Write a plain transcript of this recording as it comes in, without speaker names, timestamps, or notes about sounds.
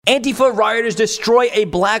Antifa rioters destroy a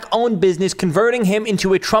black-owned business, converting him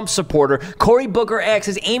into a Trump supporter. Cory Booker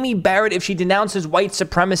asks Amy Barrett if she denounces white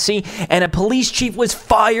supremacy, and a police chief was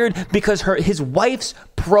fired because his wife's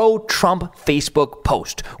pro-Trump Facebook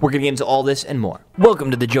post. We're going to get into all this and more.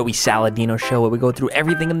 Welcome to the Joey Saladino Show, where we go through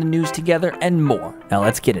everything in the news together and more. Now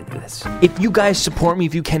let's get into this. If you guys support me,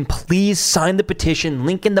 if you can, please sign the petition.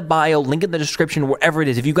 Link in the bio, link in the description, wherever it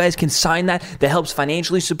is. If you guys can sign that, that helps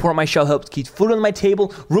financially support my show, helps keep food on my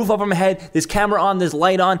table, roof over my head, this camera on, this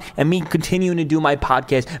light on, and me continuing to do my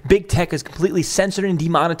podcast. Big tech has completely censored and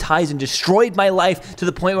demonetized and destroyed my life to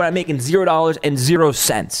the point where I'm making $0 and 0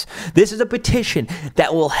 cents. This is a petition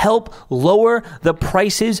that will help lower the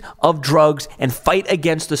prices of drugs and fight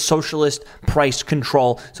against the socialist price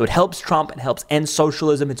control. So it helps Trump, it helps end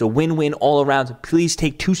socialism. It's a win-win all around. So please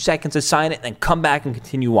take 2 seconds to sign it and then come back and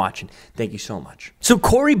continue watching. Thank you so much. So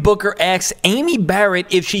Cory Booker asks Amy Barrett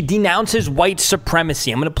if she denounces white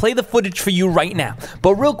supremacy. I'm going to play the footage for you right now.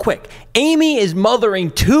 But real quick, Amy is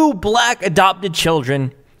mothering 2 black adopted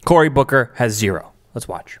children. Cory Booker has 0. Let's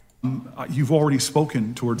watch. You've already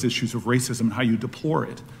spoken towards issues of racism and how you deplore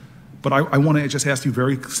it. But I want to just ask you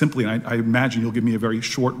very simply, and I imagine you'll give me a very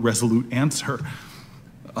short, resolute answer.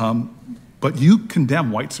 But you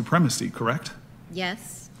condemn white supremacy, correct?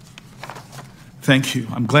 Yes. Thank you.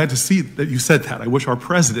 I'm glad to see that you said that. I wish our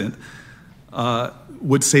president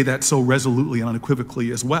would say that so resolutely and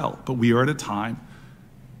unequivocally as well. But we are at a time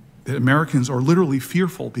that Americans are literally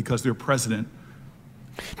fearful because their president.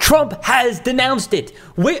 Trump has denounced it.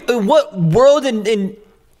 In what world in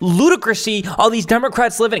ludicrousy are these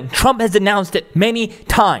Democrats living? Trump has denounced it many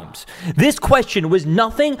times. This question was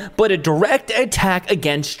nothing but a direct attack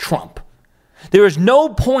against Trump. There is no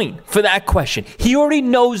point for that question. He already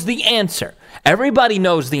knows the answer. Everybody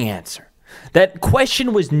knows the answer. That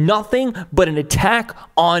question was nothing but an attack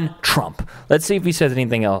on Trump. Let's see if he says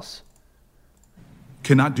anything else.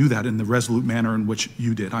 Cannot do that in the resolute manner in which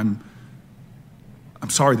you did. I'm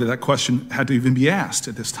sorry that question had to even be asked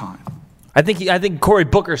at this time. I think Cory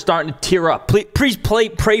Booker's starting to tear up. Please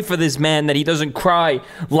pray for this man that he doesn't cry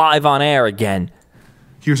live on air again.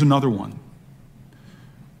 Here's another one.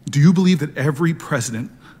 Do you believe that every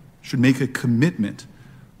president should make a commitment,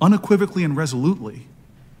 unequivocally and resolutely,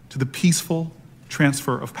 to the peaceful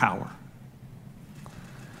transfer of power?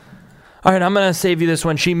 All right, I'm going to save you this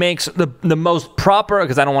one. She makes the most proper,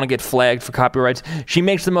 because I don't want to get flagged for copyrights. She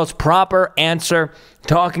makes the most proper answer,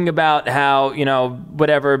 talking about how,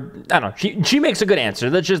 whatever. I don't know. She makes a good answer.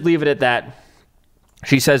 Let's just leave it at that.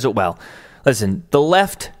 She says it well. Listen, the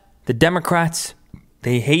left, the Democrats,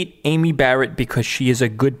 they hate Amy Barrett because she is a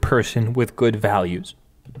good person with good values.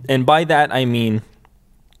 And by that, I mean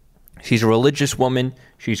she's a religious woman.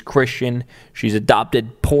 She's Christian. She's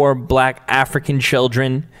adopted poor black African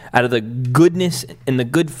children out of the goodness and the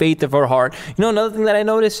good faith of her heart. Another thing that I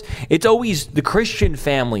notice, it's always the Christian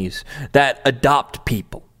families that adopt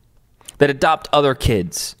people, that adopt other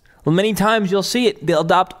kids. Well, many times you'll see it. They'll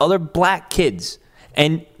adopt other black kids.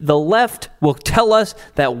 And the left will tell us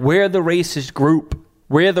that we're the racist group.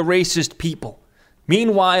 We're the racist people.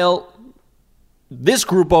 Meanwhile, this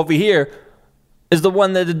group over here is the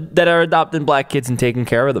one that are adopting black kids and taking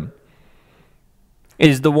care of them.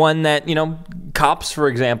 Is the one that, cops, for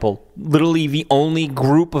example, literally the only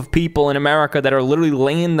group of people in America that are literally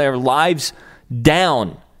laying their lives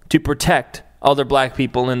down to protect other black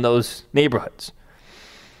people in those neighborhoods.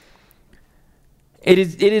 It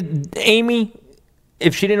is Amy,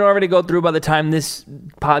 if she didn't already go through by the time this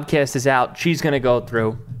podcast is out, she's going to go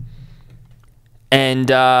through.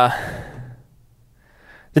 And,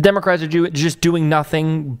 the Democrats are just doing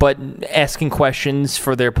nothing but asking questions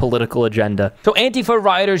for their political agenda. So Antifa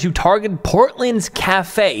rioters who targeted Portland's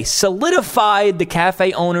cafe solidified the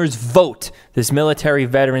cafe owner's vote, this military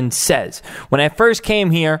veteran says. When I first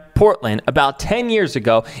came here, Portland, about 10 years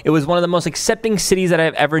ago, it was one of the most accepting cities that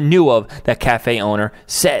I've ever knew of, that cafe owner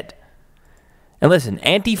said. And listen,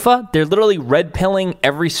 Antifa, they're literally red-pilling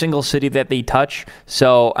every single city that they touch.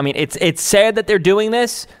 So, it's sad that they're doing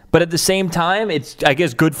this, but at the same time, it's, I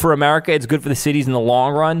guess, good for America. It's good for the cities in the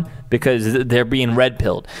long run because they're being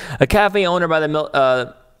red-pilled. A cafe owner by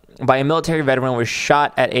a military veteran was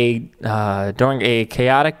shot at during a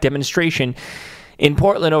chaotic demonstration in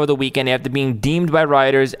Portland over the weekend after being deemed by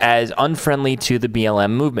rioters as unfriendly to the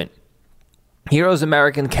BLM movement. Heroes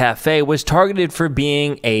American Cafe was targeted for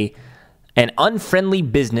being an unfriendly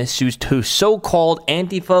business whose so-called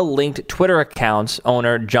Antifa-linked Twitter accounts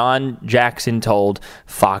owner John Jackson told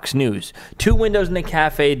Fox News. 2 windows in the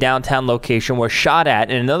cafe downtown location were shot at,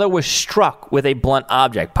 and another was struck with a blunt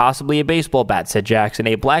object, possibly a baseball bat, said Jackson,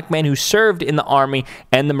 a black man who served in the Army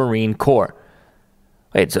and the Marine Corps.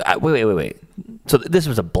 Wait, so wait. So this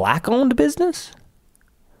was a black-owned business?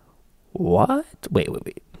 What? Wait.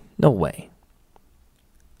 No way.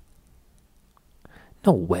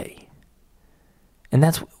 And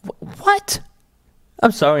that's what?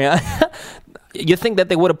 I'm sorry. You think that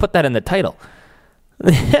they would have put that in the title?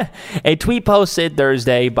 A tweet posted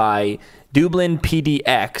Thursday by Dublin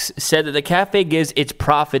PDX said that the cafe gives its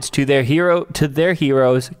profits to their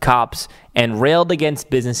heroes, cops, and railed against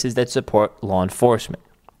businesses that support law enforcement.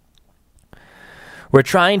 We're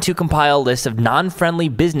trying to compile a list of non-friendly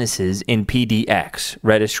businesses in PDX.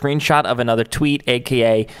 Read a screenshot of another tweet,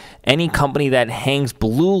 aka any company that hangs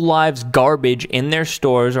Blue Lives garbage in their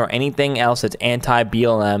stores or anything else that's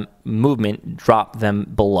anti-BLM movement, drop them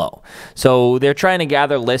below. So they're trying to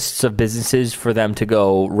gather lists of businesses for them to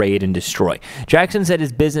go raid and destroy. Jackson said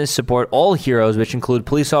his business support all heroes, which include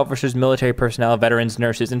police officers, military personnel, veterans,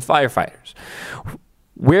 nurses, and firefighters.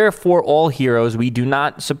 We're for all heroes. We do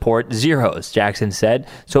not support zeros, Jackson said.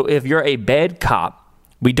 So if you're a bad cop,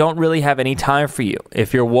 we don't really have any time for you.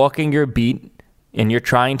 If you're walking your beat and you're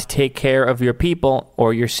trying to take care of your people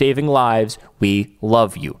or you're saving lives, we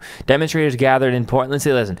love you. Demonstrators gathered in Portland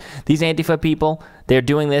say, listen, these Antifa people, they're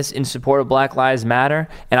doing this in support of Black Lives Matter,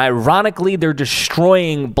 and ironically, they're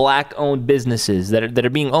destroying black-owned businesses that are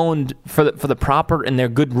being owned for the proper and their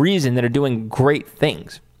good reason, that are doing great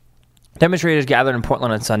things. Demonstrators gathered in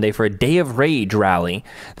Portland on Sunday for a Day of Rage rally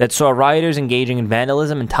that saw rioters engaging in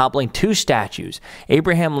vandalism and toppling two statues,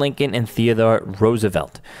 Abraham Lincoln and Theodore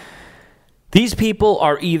Roosevelt. These people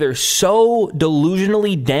are either so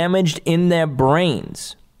delusionally damaged in their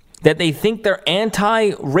brains that they think they're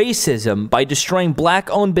anti-racism by destroying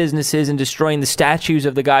black-owned businesses and destroying the statues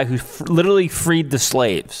of the guy who literally freed the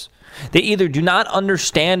slaves. They either do not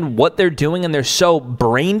understand what they're doing and they're so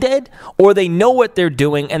brain dead, or they know what they're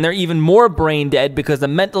doing and they're even more brain dead because the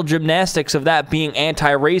mental gymnastics of that being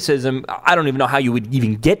anti-racism, I don't even know how you would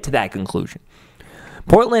even get to that conclusion.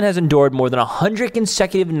 Portland has endured more than 100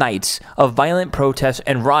 consecutive nights of violent protests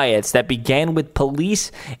and riots that began with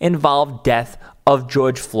police-involved death of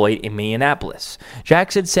George Floyd in Minneapolis.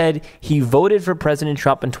 Jackson said he voted for President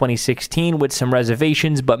Trump in 2016 with some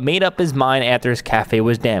reservations, but made up his mind after his cafe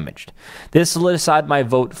was damaged. This solidified my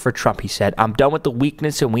vote for Trump, he said. I'm done with the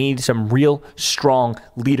weakness and we need some real strong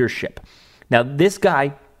leadership. Now, this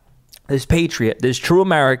guy, this patriot, this true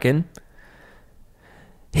American,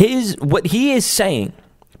 what he is saying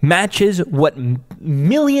matches what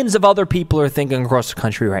millions of other people are thinking across the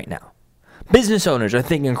country right now. Business owners are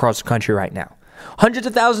thinking across the country right now. Hundreds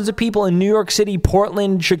of thousands of people in New York City,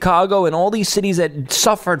 Portland, Chicago, and all these cities that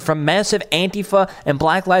suffered from massive Antifa and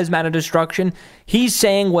Black Lives Matter destruction, he's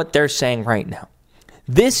saying what they're saying right now.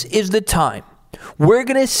 This is the time. We're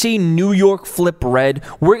going to see New York flip red.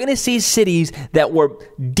 We're going to see cities that were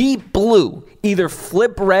deep blue either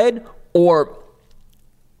flip red or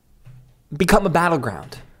become a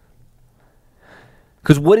battleground.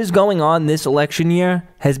 Because what is going on this election year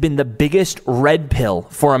has been the biggest red pill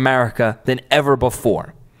for America than ever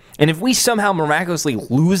before. And if we somehow miraculously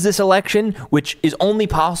lose this election, which is only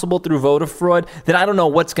possible through voter fraud, then I don't know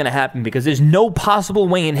what's going to happen, because there's no possible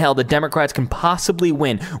way in hell the Democrats can possibly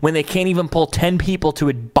win when they can't even pull 10 people to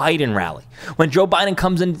a Biden rally. When Joe Biden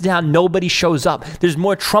comes into town, nobody shows up. There's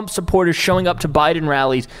more Trump supporters showing up to Biden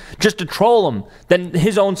rallies just to troll him than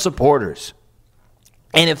his own supporters.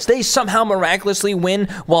 And if they somehow miraculously win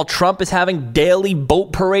while Trump is having daily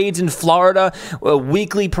boat parades in Florida,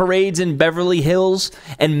 weekly parades in Beverly Hills,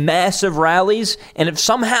 and massive rallies, and if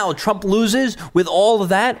somehow Trump loses with all of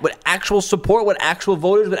that, with actual support, with actual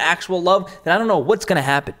voters, with actual love, then I don't know what's going to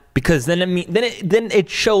happen. Because then it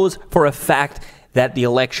shows for a fact that the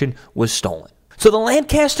election was stolen. So the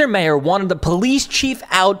Lancaster mayor wanted the police chief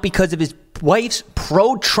out because of his wife's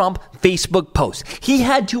pro-Trump Facebook post. He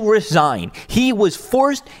had to resign. He was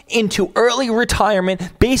forced into early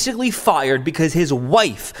retirement, basically fired because his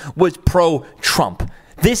wife was pro-Trump.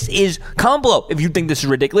 This is comment below if you think this is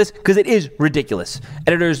ridiculous, because it is ridiculous.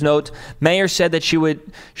 Editor's note: Mayor said that she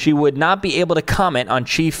would not be able to comment on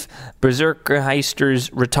Chief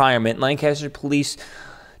Berserkerheister's retirement. Lancaster police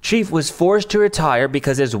chief was forced to retire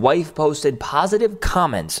because his wife posted positive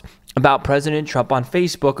comments about President Trump on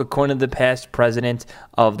Facebook, according to the past president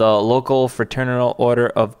of the local Fraternal Order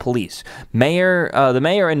of Police. The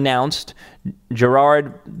mayor announced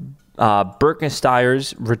Gerard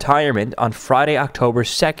Birkensteyer's retirement on Friday, October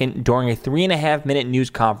 2nd, during a 3.5-minute news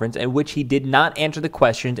conference in which he did not answer the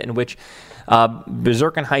questions, and which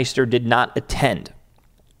Berserkenheister did not attend.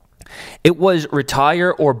 It was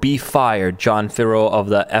retire or be fired, John Farrow of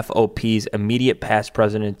the FOP's immediate past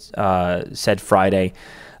president said Friday.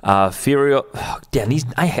 Furiel. Oh, damn, these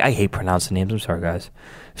I hate pronouncing names. I'm sorry, guys.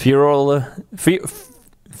 Furiel.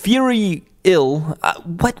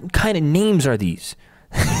 What kind of names are these?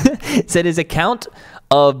 Said his account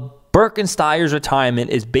of Birkensteyer's retirement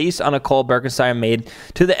is based on a call Birkensteyer made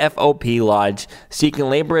to the FOP Lodge seeking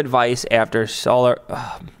labor advice after solar.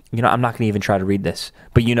 I'm not going to even try to read this,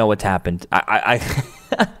 but you know what's happened. I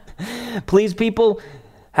please, people,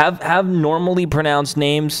 have normally pronounced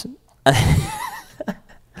names.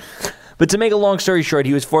 But to make a long story short,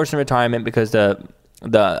 he was forced in retirement because I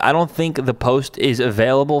don't think the post is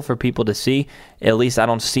available for people to see. At least I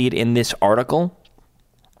don't see it in this article.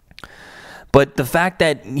 But the fact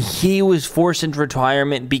that he was forced into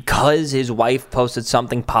retirement because his wife posted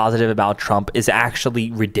something positive about Trump is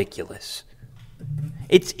actually ridiculous.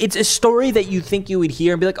 It's a story that you think you would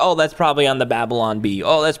hear and be like, oh, that's probably on the Babylon Bee.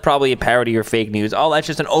 Oh, that's probably a parody or fake news. Oh, that's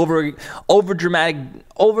just an over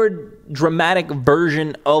dramatic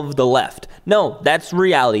version of the left. No, that's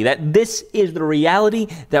reality. This is the reality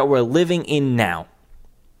that we're living in now.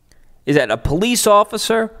 Is that a police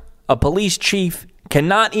officer, a police chief,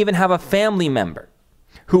 cannot even have a family member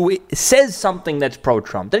who says something that's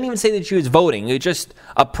pro-Trump. Didn't even say that she was voting. It's just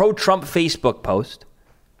a pro-Trump Facebook post.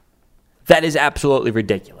 That is absolutely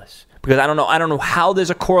ridiculous. Because I don't know how there's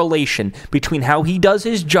a correlation between how he does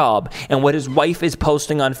his job and what his wife is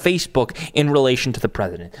posting on Facebook in relation to the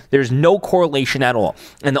president. There's no correlation at all.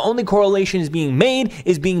 And the only correlation is being made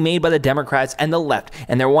by the Democrats and the left.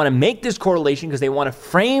 And they want to make this correlation because they want to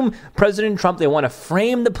frame President Trump, they want to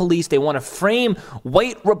frame the police, they want to frame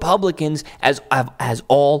white Republicans as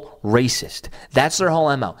all racist. That's their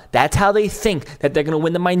whole MO. That's how they think that they're going to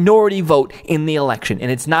win the minority vote in the election. And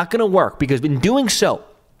it's not going to work because in doing so,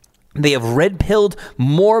 they have red-pilled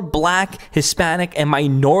more black, Hispanic, and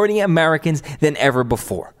minority Americans than ever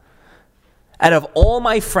before. Out of all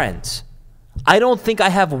my friends, I don't think I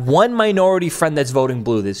have one minority friend that's voting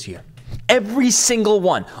blue this year. Every single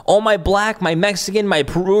one. All my black, my Mexican, my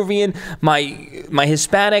Peruvian, my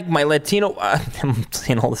Hispanic, my Latino. I'm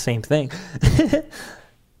saying all the same thing.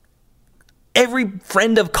 Every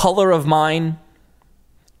friend of color of mine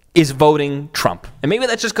is voting Trump. And maybe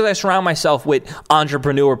that's just because I surround myself with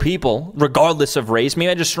entrepreneur people, regardless of race. Maybe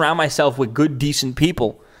I just surround myself with good, decent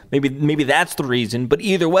people. Maybe that's the reason. But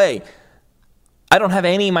either way, I don't have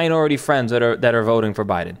any minority friends that are voting for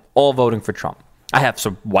Biden. All voting for Trump. I have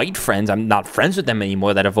some white friends. I'm not friends with them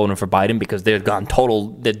anymore that are voting for Biden because they're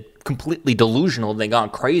completely delusional. They've gone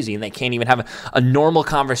crazy and they can't even have a normal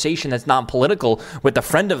conversation that's non-political with a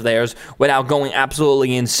friend of theirs without going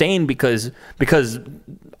absolutely insane because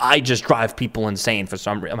I just drive people insane for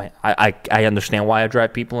some reason. I understand why I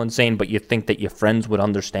drive people insane, but you think that your friends would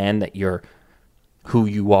understand that you're who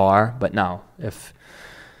you are. But no, if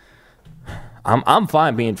I'm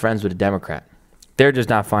fine being friends with a Democrat. They're just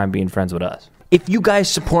not fine being friends with us. If you guys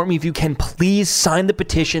support me, if you can, please sign the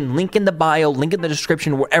petition. Link in the bio, link in the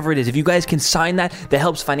description, wherever it is. If you guys can sign that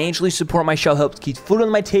helps financially support my show, helps keep food on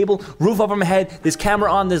my table, roof over my head, this camera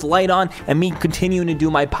on, this light on, and me continuing to do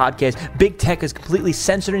my podcast. Big tech has completely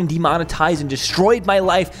censored and demonetized and destroyed my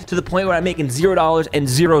life to the point where I'm making $0 and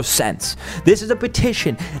 0 cents. This is a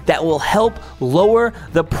petition that will help lower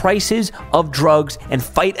the prices of drugs and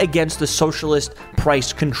fight against the socialist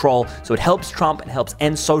price control. So it helps Trump, it helps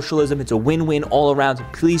end socialism. It's a win-win all around. So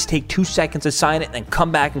please take 2 seconds to sign it and then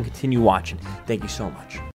come back and continue watching. Thank you so much.